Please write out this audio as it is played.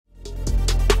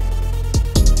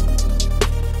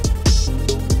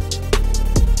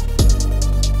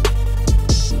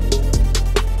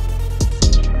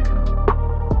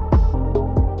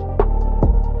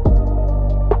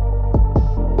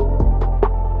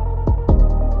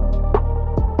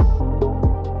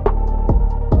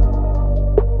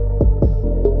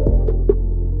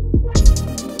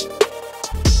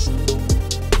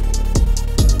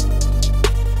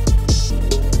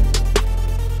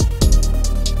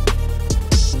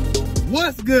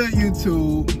What's good,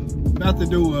 YouTube? About to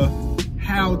do a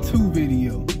how-to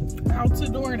video. How to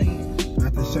DoorDash.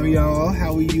 About to show y'all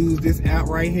how we use this app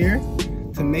right here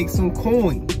to make some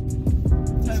coin.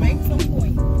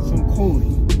 Some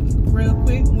coin. Real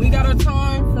quick, we got a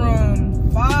time from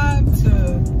 5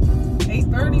 to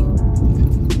 8:30.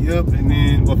 Yep, and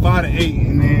then, well, 5 to 8,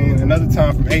 and then another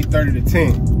time from 8:30 to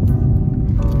 10.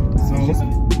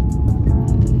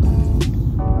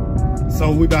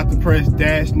 So we about to press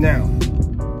dash now.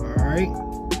 Alright.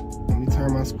 Let me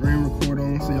turn my screen record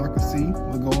on so y'all can see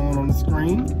what's going on the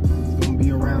screen. It's gonna be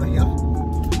around here.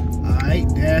 Alright,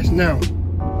 dash now.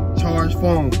 Charge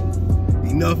phone.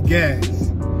 Enough gas.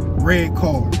 Red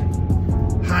card.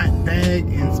 Hot bag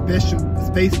and special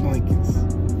space blankets.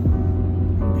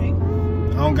 Okay.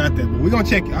 I don't got that, but we're gonna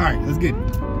check it. Alright, let's get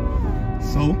it.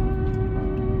 So,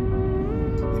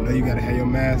 you know you gotta have your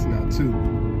mask now too.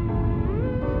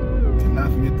 Not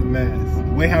forget the mask.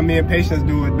 The way how me and Patience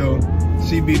do it though,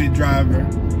 she be the driver,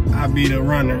 I be the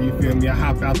runner, you feel me? I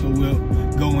hop out the whip,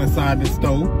 go inside the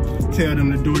store, tell them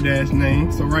the DoorDash name.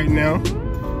 So right now,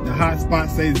 the hot spot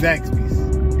says Zaxby's.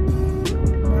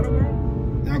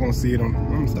 Y'all gonna see it on,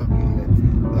 I'm stopping that.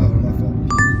 Oh, my fault.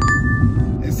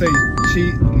 It say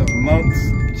Monk's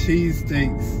cheese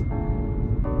steaks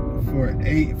for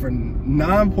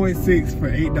 9.6 for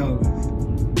 $8.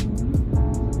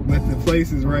 But the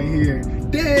place is right here.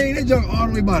 Dang, they jumped all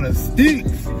the way by the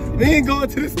sticks. We ain't going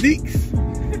to the sticks.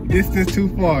 Distance too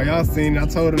far. Y'all seen it. I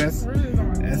told her that's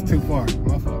too far.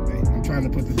 My fault, babe. I'm trying to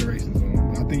put the directions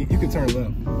on. I think you can turn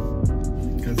left.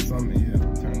 Because some, yeah,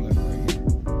 turn left right here.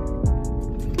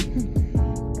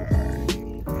 Alright.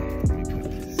 Let me put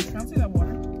this. Can I see that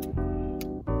water?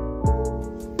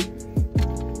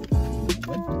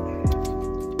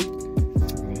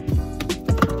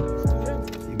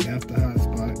 You left the hot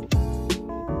spot.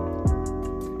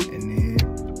 And then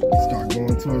start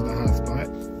going towards the hot spot.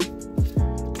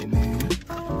 And then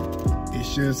it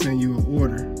should send you an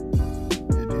order.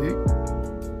 You dig?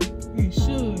 It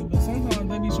should, but sometimes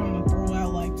they be trying to throw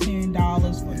out like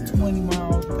 $10 for 20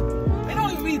 miles. It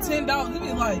don't even be $10, it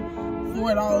be like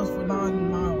 $4 for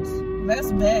 9 miles.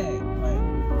 That's bad. Like,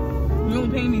 you only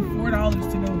pay me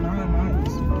 $4 to go 9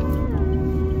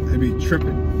 miles. They be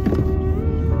tripping.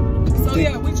 So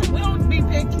yeah, we don't be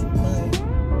picky, but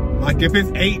like if it's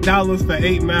 $8 for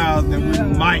 8 miles, then we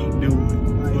might do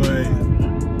it. But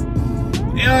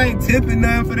it ain't tipping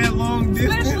nothing for that long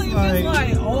distance. Especially if it's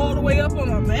like all the way up on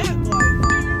a map, like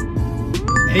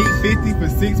 $8.50 for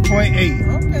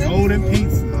 6.8. Okay. Golden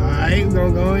pizza. Alright, we're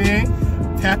gonna go in,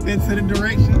 tap into the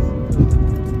directions.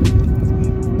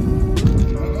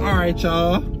 Alright,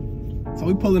 y'all. So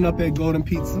we pulling up at Golden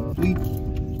Pizza.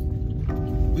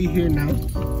 We here now.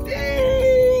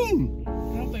 Dang! I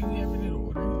don't think we ever did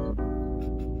order here.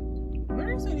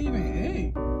 Where is it even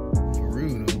at? For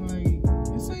real though. Like,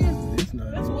 it's saying It's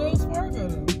not. that's Wells Fargo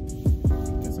though.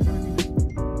 Guess I gotta do this.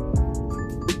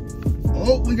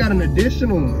 Oh, we got an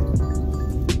additional one.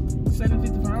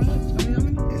 755 much? I mean, how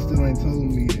many? It still ain't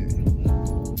told me yet.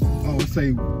 Oh, it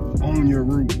say on your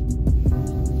route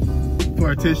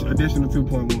for additional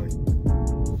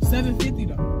 2.1. 750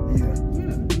 though.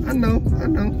 Yeah. I know.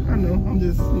 I'm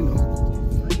just, you know.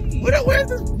 Where is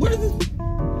this? What is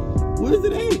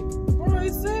it at? Bro,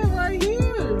 it said right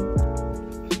here.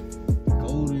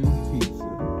 Golden Pizza.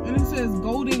 And it says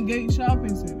Golden Gate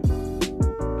Shopping Center.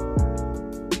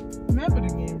 Map it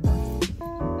again, bro.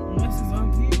 Unless it's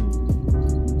up here.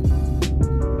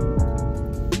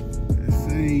 Let's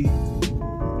see.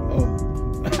 Oh.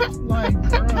 Like,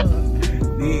 bruh.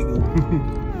 There you go.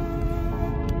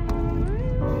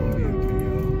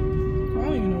 I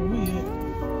don't even know where we at.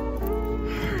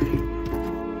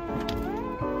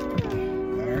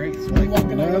 Alright, so We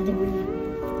walking out of the room.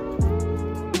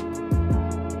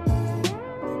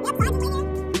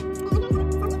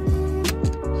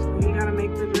 You gotta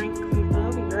make the drinks and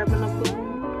stuff and grabbing up the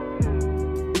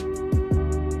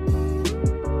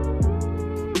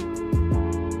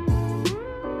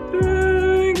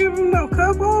ain't give him no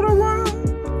cup holder, bro.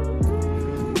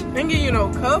 Ain't give you no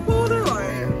cup holder,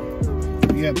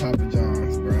 like. We at Papa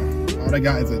John's, bro. All they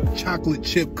got is a chocolate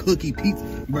chip cookie pizza.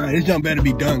 Bro, this jump better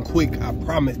be done quick, I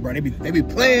promise, bro. They be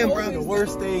playing, bro. The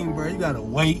worst thing, bro, you gotta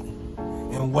wait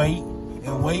and wait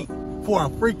and wait for a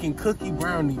freaking cookie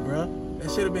brownie, bro. That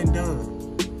should have been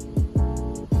done.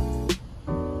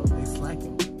 They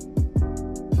slacking.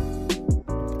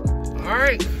 All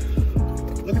right,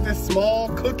 look at this small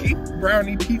cookie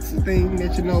brownie pizza thing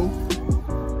that you know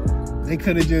they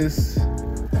could have just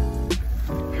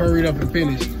hurried up and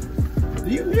finished.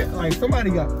 You get like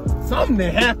somebody got something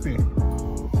that happened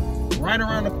right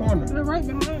around the corner. They're right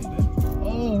behind us.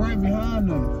 Oh, right behind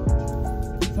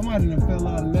us. Somebody done fell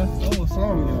out and left over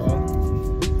something, y'all.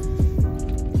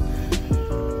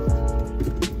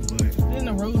 Then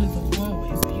the road is a one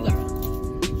way, so you gotta.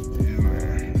 Yeah,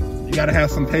 man. You gotta have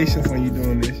some patience when you're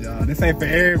doing this, y'all. This ain't for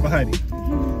everybody.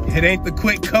 It ain't the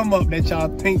quick come up that y'all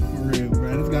think for real,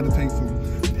 bro. It's gotta take some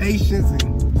patience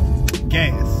and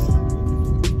gas.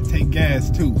 Take gas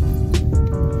too.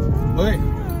 But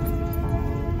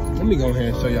let me go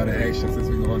ahead and show y'all the action since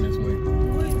we're going this way.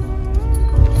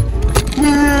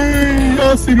 Man,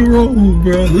 y'all see the road,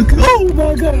 bro. Look. Oh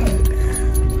my god.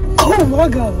 Oh my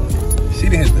god. She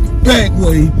done hit the back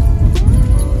way.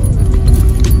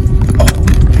 Oh,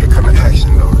 here come the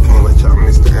action though. Can't let y'all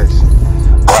miss the action.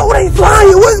 Oh, they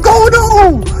flying. What's going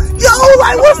on? Yo,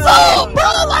 like what's up, bro?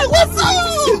 Like what's up?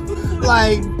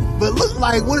 Like, but look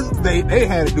like what they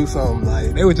had to do something.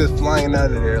 Like they were just flying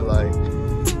out of there. Like,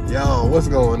 yo, what's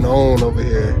going on over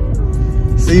here?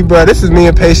 See, bro, this is me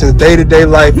and Patience day-to-day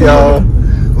life, y'all.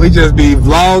 We just be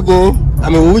vlogging. I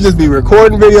mean, we just be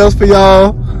recording videos for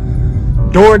y'all,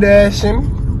 DoorDashing,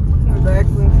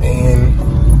 Exactly.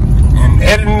 and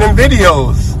editing them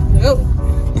videos. Yep.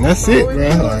 And that's it, bro.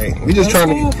 Like, we just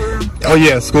trying to. Oh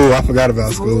yeah, school. I forgot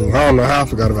about school. I don't know how I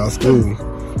forgot about school.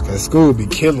 Cause school be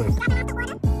killing.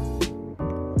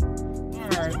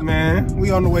 Alright, man. We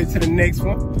on the way to the next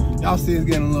one. Y'all see it's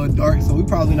getting a little dark, so we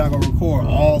probably not gonna record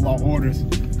all our orders.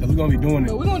 Cause we're gonna be doing it.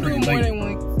 But we're gonna do it more than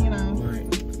one, you know. Right.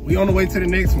 We on the way to the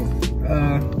next one.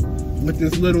 With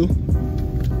this little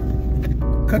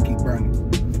cookie brownie.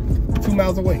 2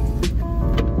 miles away.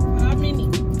 5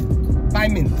 minutes.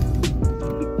 5 minutes.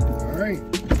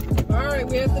 Alright,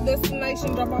 we're at the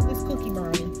destination. Drop off this cookie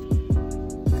brownie.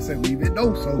 I said leave it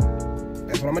though, so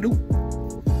that's what I'm gonna do.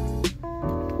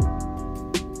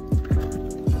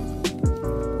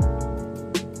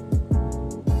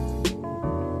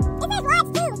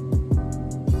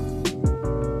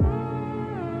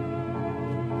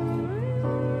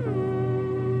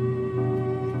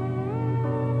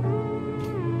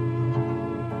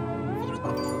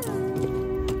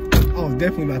 I was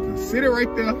definitely about to sit it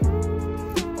right there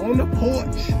on the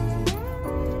porch.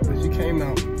 But she came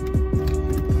out.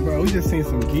 Bro, we just seen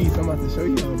some geese. I'm about to show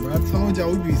y'all, bro. I told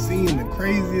y'all we be seeing the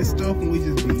craziest stuff when we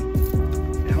just be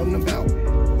out and about.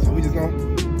 So we just gonna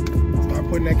start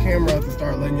putting that camera out to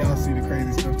start letting y'all see the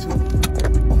crazy stuff too.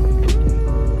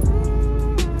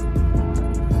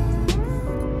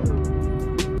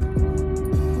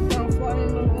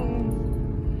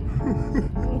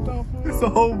 It's a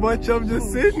whole bunch of them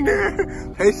just sitting there.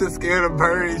 Patience scared of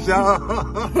birds, y'all.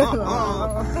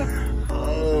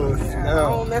 Oh, yeah, I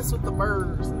don't mess with the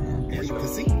birds, man. As you can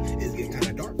see, it's getting kind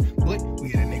of dark, but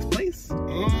we at the next place,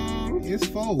 and it's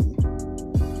for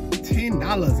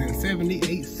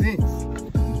 $10.78.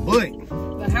 But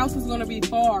the house is gonna be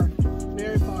far,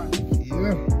 very far.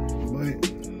 Yeah, but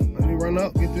let me run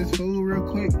up, get this food real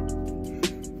quick.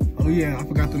 Oh yeah, I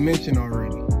forgot to mention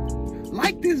already.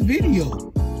 Like this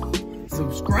video,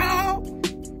 subscribe,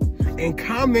 and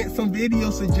comment some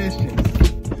video suggestions.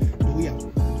 But we out.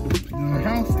 The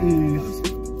house is.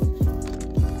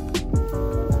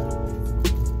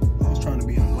 I was trying to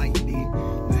be a light, dude.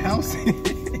 The house.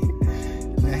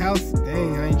 The house.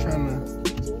 Dang, I ain't trying to.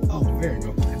 Oh, there you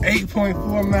go.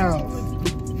 8.4 miles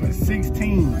for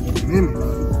 16 minutes.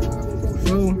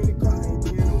 So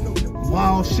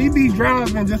while she be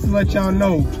driving, just to let y'all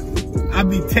know, I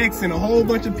be texting a whole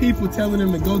bunch of people telling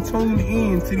them to go tune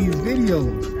in to these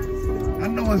videos. I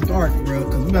know it's dark, bro,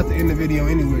 because we about to end the video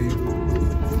anyway.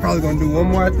 Probably gonna do one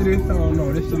more after this. I don't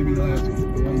know. This should be the last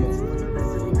one.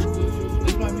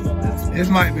 This might be the last one. This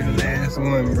might be the last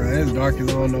one, bro. It's dark as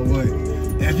I don't know what.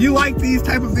 If you like these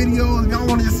type of videos, if y'all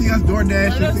want to just see us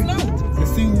DoorDash and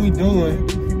see what we doing,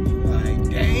 like,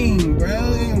 dang, bro,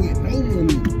 ain't gonna get no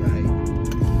money.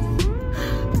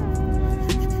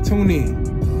 Like, tune in.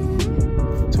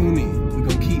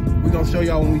 We're gonna show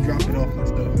y'all when we drop it off and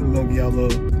stuff. We're gonna be y'all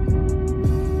little.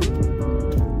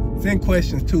 Send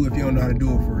questions too if you don't know how to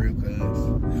do it for real,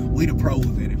 cause we the pros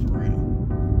at it for real.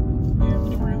 Yeah, we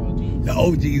the real OGs. The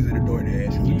OGs of the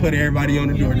DoorDash. We put everybody on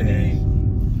the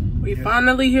DoorDash. We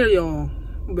finally here, y'all,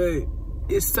 but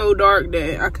it's so dark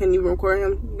that I couldn't even record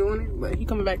him doing it. But he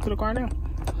coming back to the car now.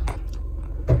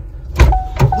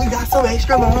 We got some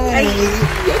extra money.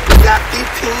 We got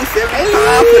 $15.75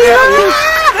 for that.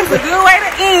 That's a good way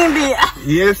to end it.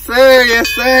 Yes, sir. Yes,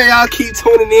 sir. Y'all keep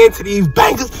tuning in to these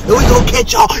bangers, and we gonna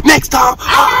catch y'all next time. All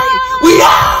right, we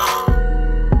out.